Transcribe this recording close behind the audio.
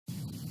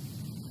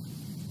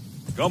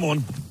Come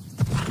on.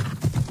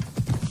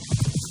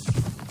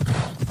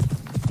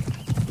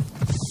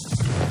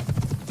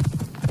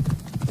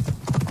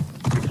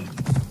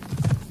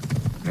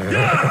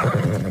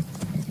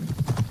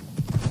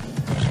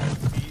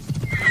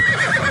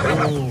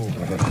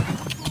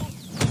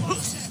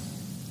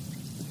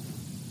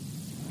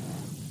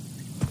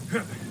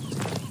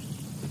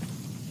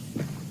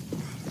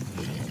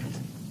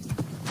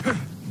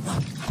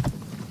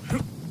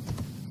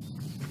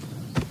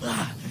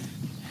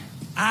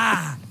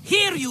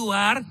 Here you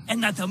are,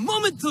 and not a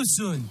moment too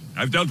soon.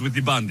 I've dealt with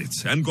the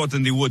bandits and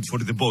gotten the wood for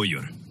the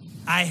bowyer.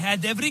 I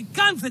had every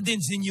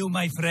confidence in you,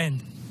 my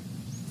friend.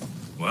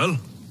 Well,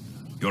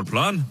 your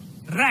plan?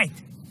 Right.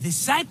 The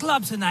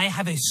Cyclops and I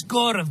have a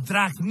score of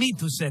drachmi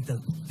to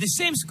settle. The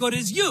same score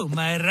as you,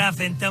 my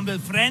rough and tumble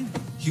friend.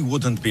 He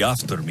wouldn't be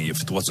after me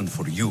if it wasn't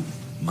for you,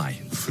 my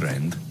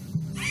friend.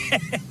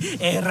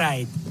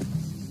 Right.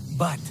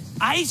 But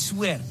I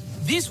swear,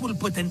 this will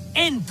put an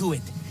end to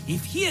it.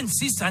 If he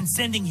insists on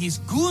sending his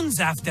goons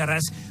after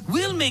us,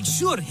 we'll make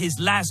sure his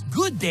last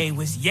good day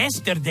was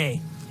yesterday.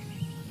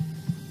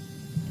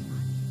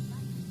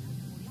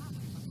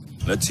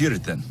 Let's hear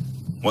it then.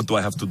 What do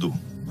I have to do?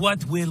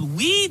 What will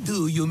we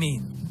do, you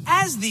mean?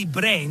 As the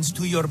brains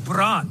to your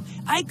brawn,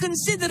 I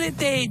consider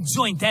it a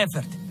joint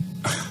effort.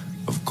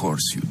 Of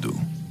course you do.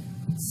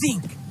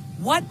 Think,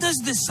 what does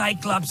the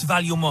Cyclops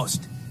value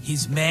most?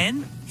 His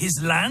men?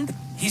 His land?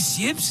 His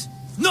ships?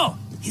 No,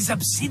 his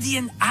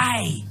obsidian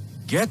eye.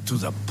 Get to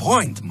the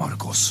point,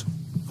 Marcos.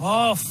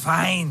 Oh,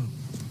 fine.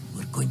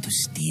 We're going to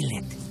steal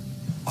it.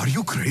 Are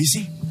you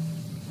crazy?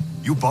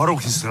 You borrow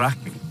his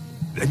drachmi,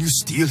 then you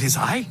steal his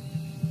eye?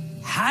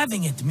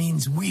 Having it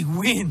means we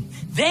win.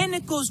 Then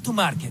it goes to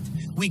market.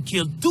 We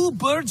kill 2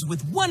 birds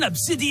with 1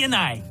 obsidian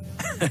eye.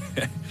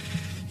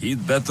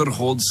 He'd better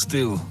hold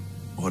still,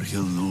 or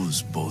he'll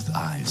lose both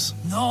eyes.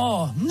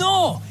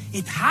 No!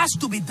 It has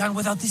to be done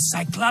without the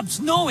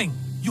Cyclops knowing.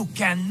 You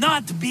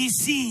cannot be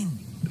seen.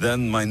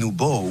 Then my new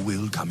bow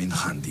will come in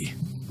handy.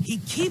 He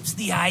keeps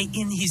the eye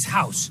in his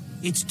house.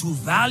 It's too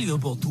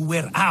valuable to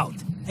wear out.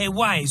 A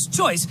wise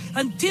choice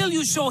until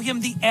you show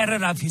him the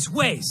error of his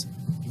ways.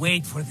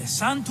 Wait for the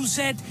sun to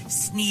set,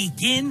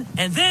 sneak in,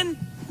 and then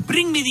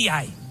bring me the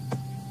eye.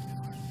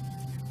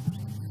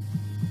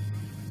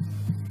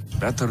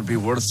 Better be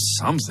worth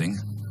something.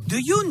 Do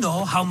you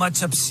know how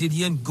much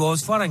obsidian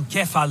goes for in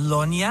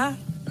Kefalonia?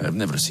 I've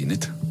never seen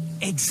it.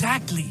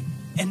 Exactly.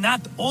 And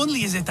not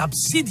only is it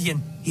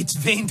obsidian, it's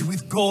veined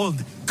with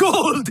gold.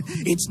 Gold!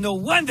 It's no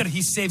wonder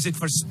he saves it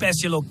for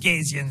special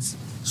occasions.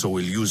 So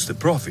we'll use the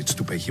profits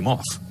to pay him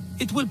off.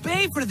 It will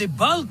pay for the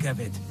bulk of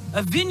it.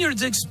 A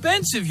vineyard's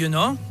expensive, you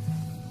know.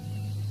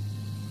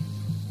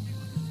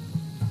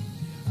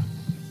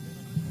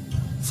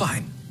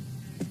 Fine.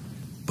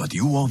 But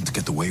you won't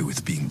get away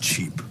with being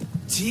cheap.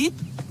 Cheap?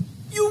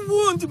 You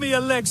wound me,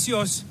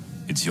 Alexios.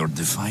 It's your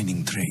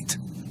defining trait.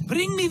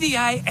 Bring me the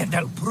eye and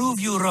I'll prove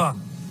you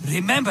wrong.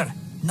 Remember,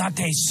 not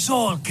a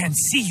soul can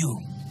see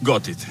you.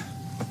 Got it.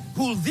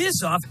 Pull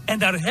this off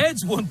and our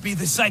heads won't be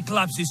the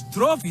Cyclops'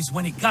 trophies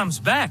when he comes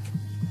back.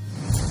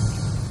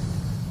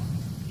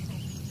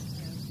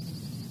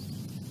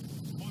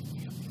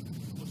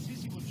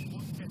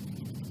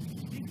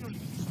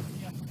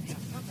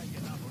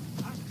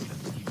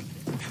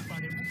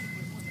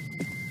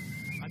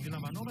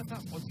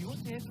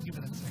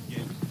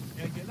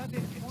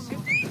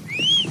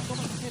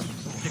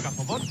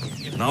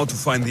 Now to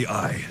find the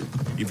eye.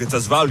 If it's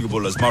as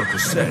valuable as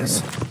Marcos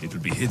says, it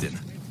will be hidden.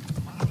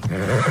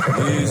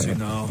 Easy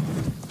now.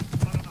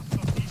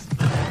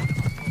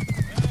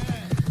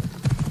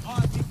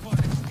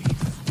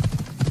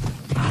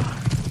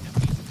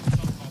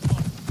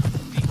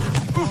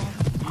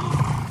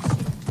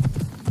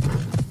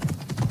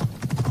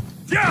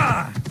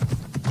 Yeah!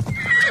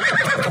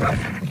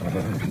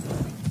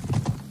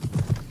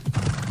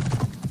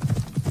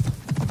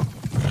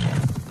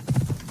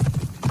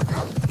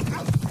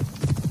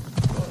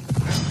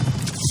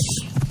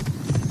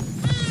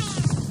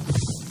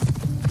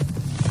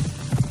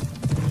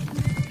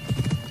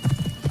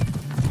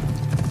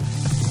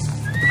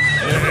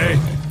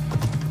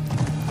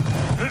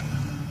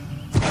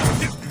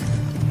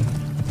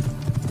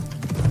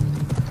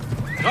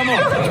 Come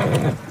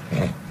on!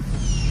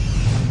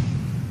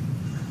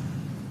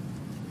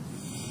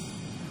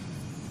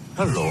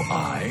 Hello,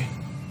 Eye.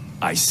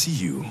 I see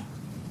you.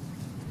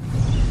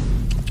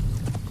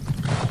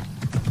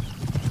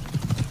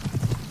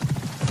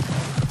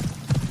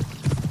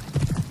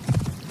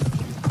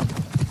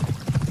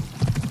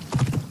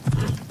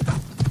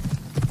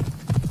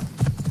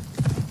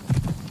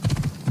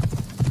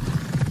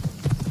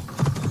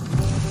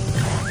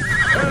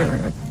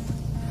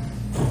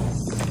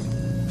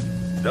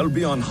 They'll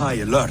be on high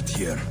alert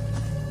here.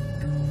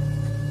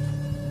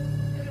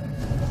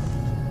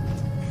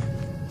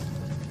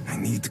 I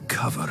need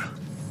cover.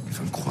 If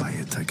I'm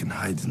quiet, I can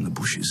hide in the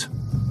bushes.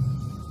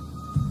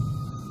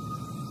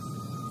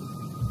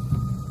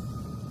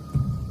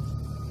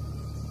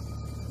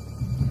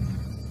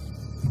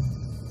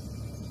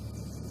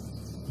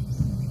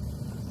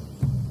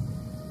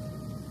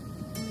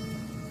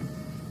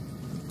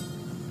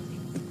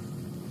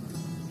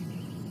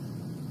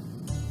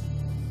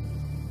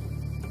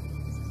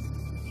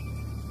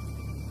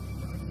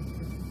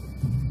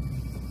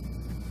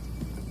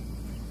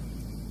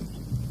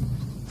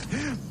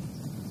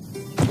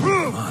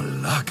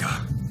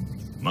 Malaka.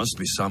 Must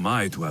be some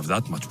eye to have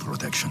that much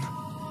protection.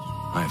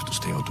 I have to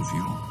stay out of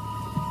view.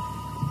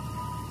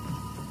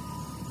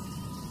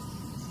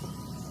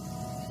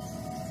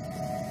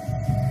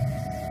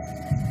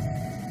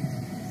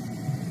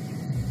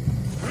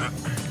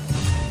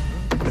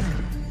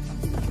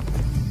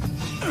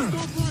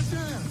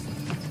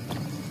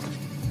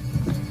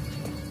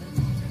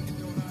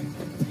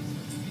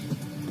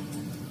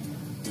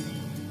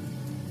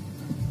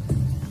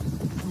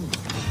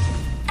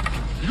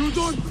 You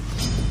don't...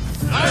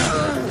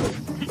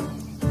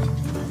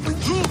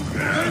 Look!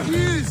 There he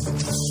is!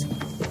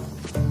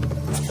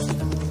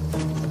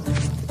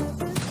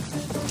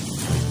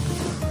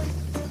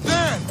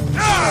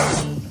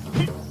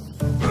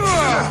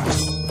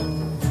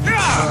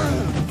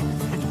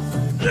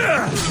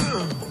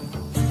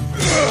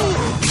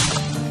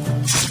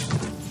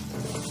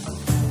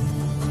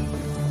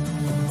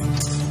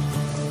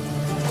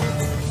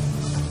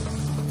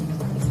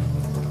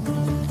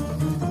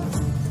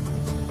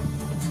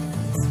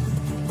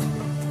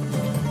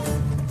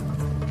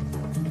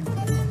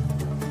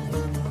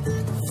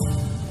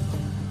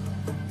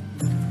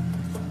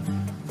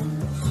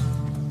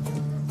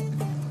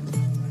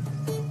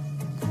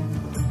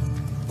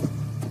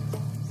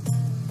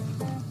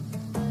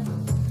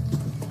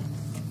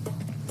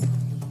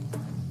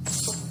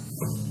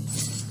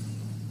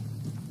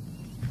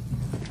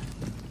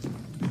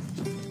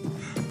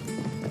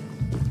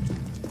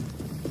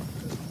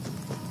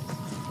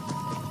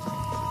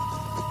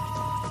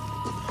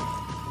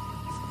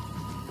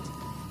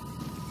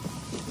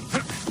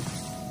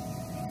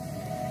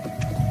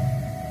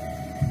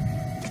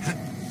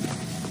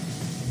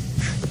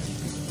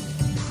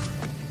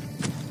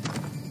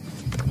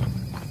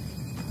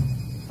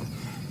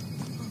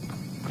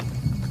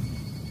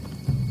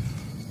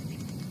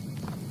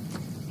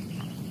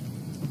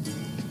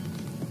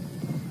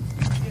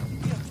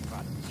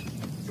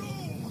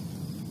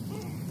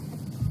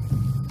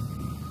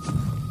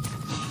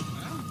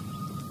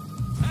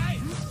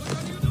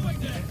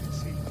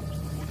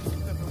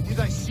 Did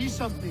I see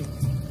something?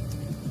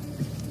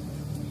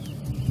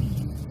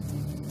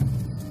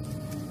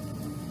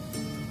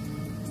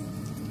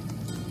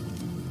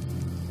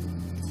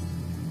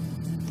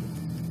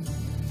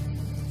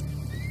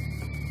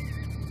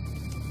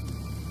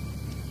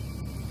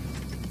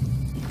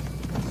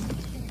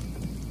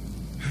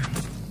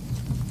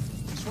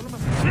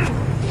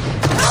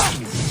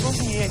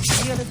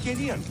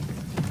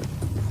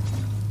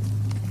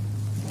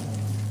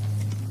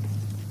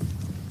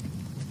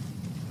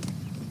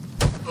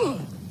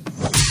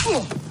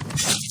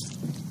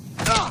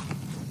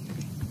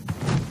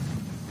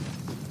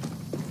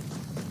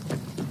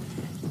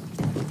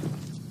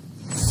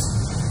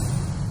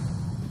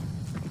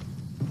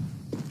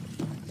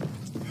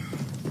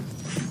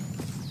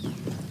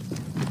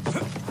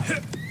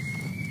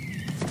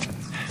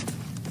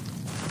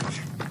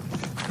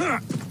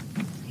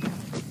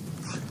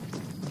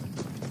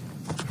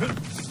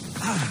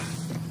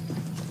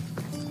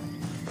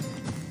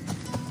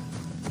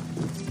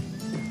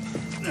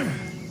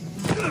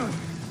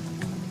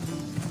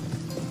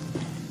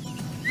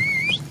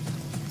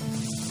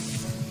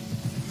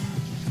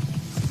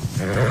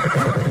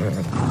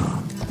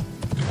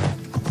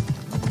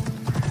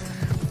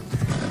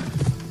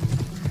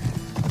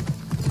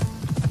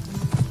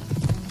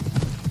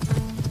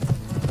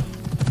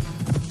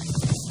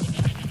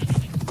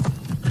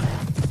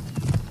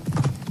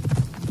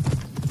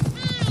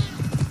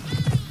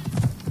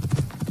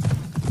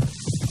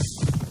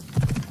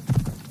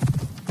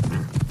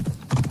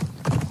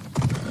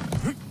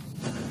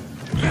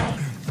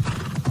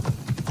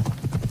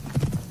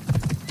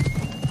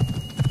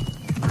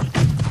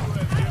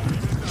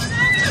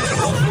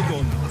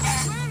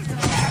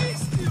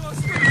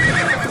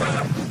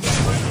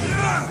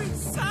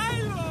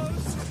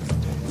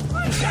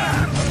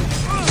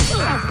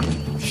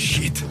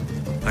 Shit!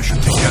 I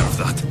should take care of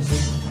that.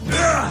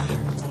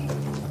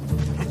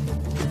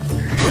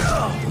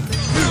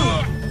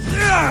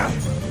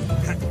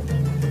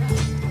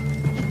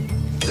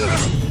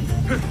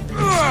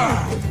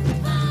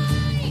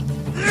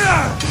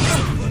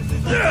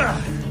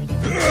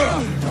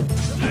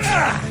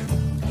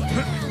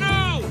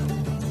 No!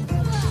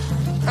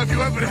 Have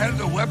you ever held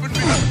a weapon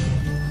before?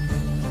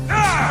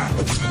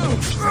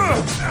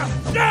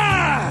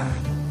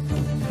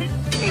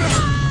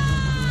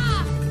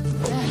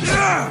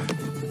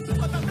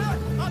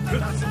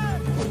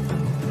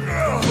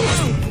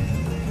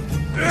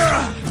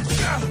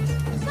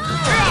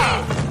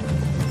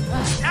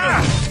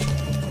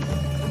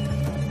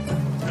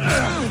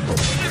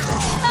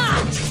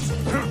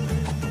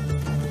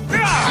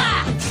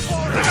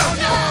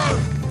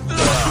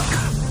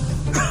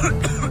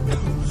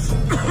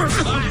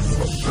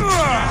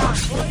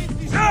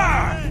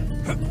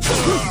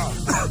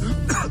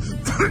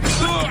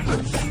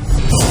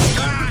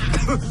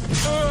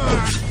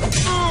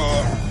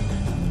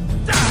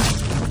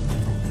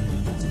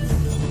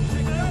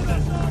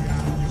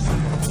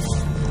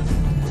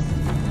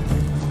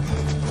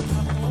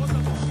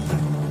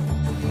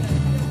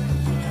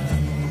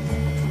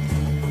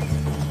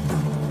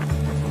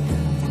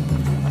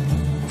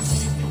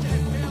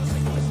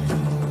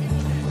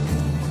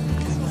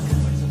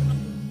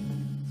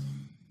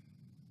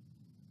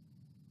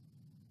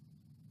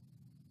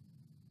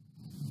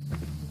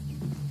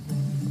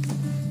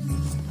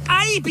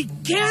 Hey, be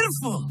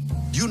careful!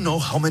 Do you know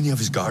how many of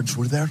his guards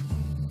were there?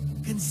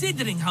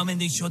 Considering how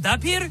many showed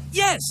up here,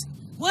 yes.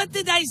 What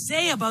did I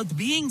say about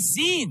being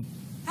seen?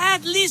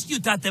 At least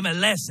you taught them a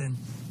lesson.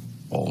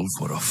 All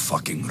for a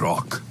fucking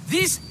rock.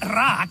 This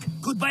rock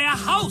could buy a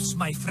house,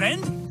 my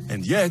friend.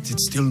 And yet,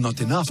 it's still not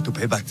enough to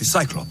pay back the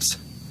Cyclops.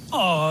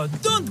 Oh,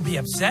 don't be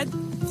upset.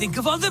 Think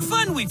of all the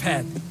fun we've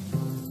had.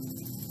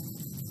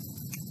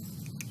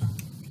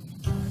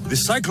 The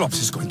Cyclops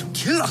is going to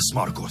kill us,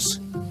 Marcos.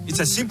 It's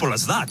as simple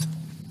as that.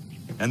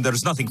 And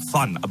there's nothing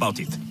fun about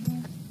it.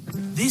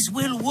 This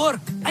will work,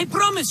 I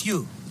promise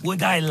you.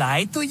 Would I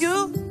lie to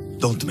you?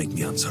 Don't make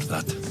me answer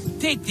that.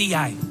 Take the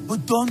eye,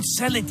 but don't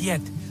sell it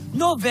yet.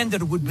 No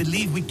vendor would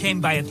believe we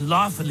came by it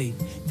lawfully.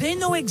 They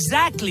know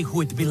exactly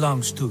who it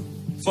belongs to.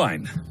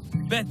 Fine.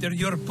 Better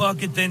your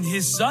pocket than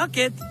his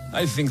socket.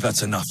 I think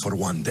that's enough for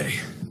one day.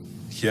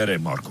 Here,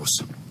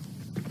 Marcos.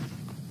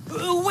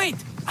 Wait,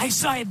 I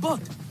saw a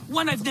boat.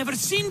 One I've never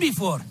seen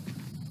before.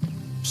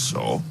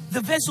 So?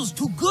 The vessel's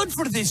too good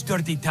for this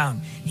dirty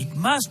town. It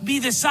must be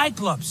the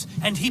Cyclops,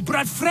 and he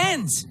brought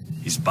friends.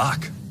 He's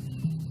back.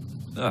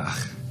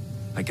 Ugh.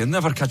 I can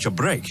never catch a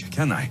break,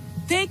 can I?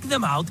 Take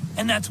them out,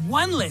 and that's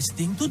one less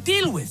thing to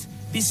deal with.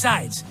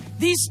 Besides,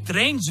 these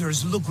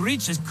strangers look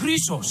rich as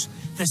Chrysos.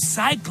 The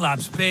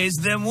Cyclops pays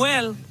them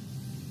well.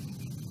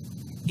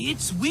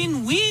 It's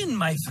win-win,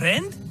 my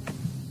friend.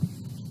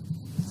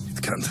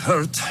 It can't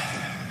hurt.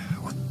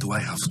 What do I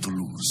have to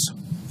lose?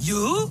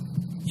 You?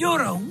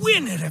 You're a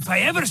winner if I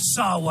ever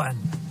saw one.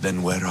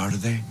 Then where are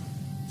they?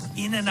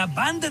 In an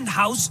abandoned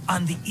house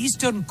on the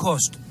eastern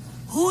coast.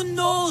 Who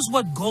knows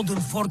what golden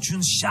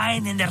fortunes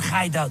shine in their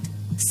hideout?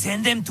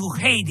 Send them to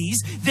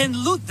Hades, then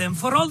loot them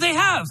for all they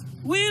have.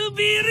 We'll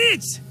be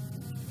rich!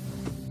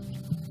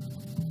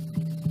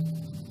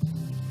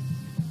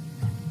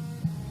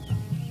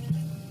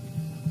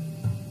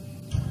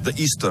 The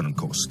eastern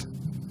coast.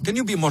 Can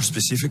you be more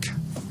specific?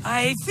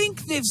 I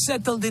think they've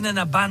settled in an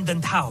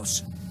abandoned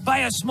house, by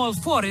a small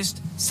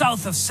forest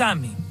south of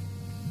Sami.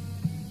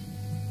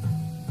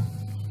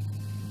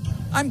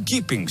 I'm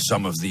keeping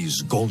some of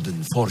these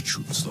golden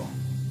fortunes, though.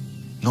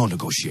 No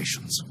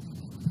negotiations.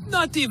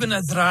 Not even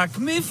a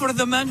drachma for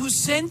the man who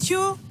sent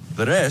you?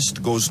 The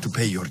rest goes to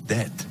pay your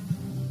debt.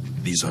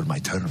 These are my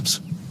terms.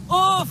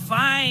 Oh,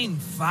 fine,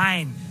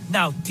 fine.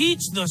 Now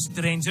teach those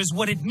strangers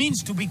what it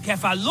means to be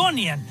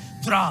Kephalonian.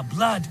 Draw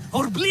blood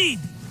or bleed.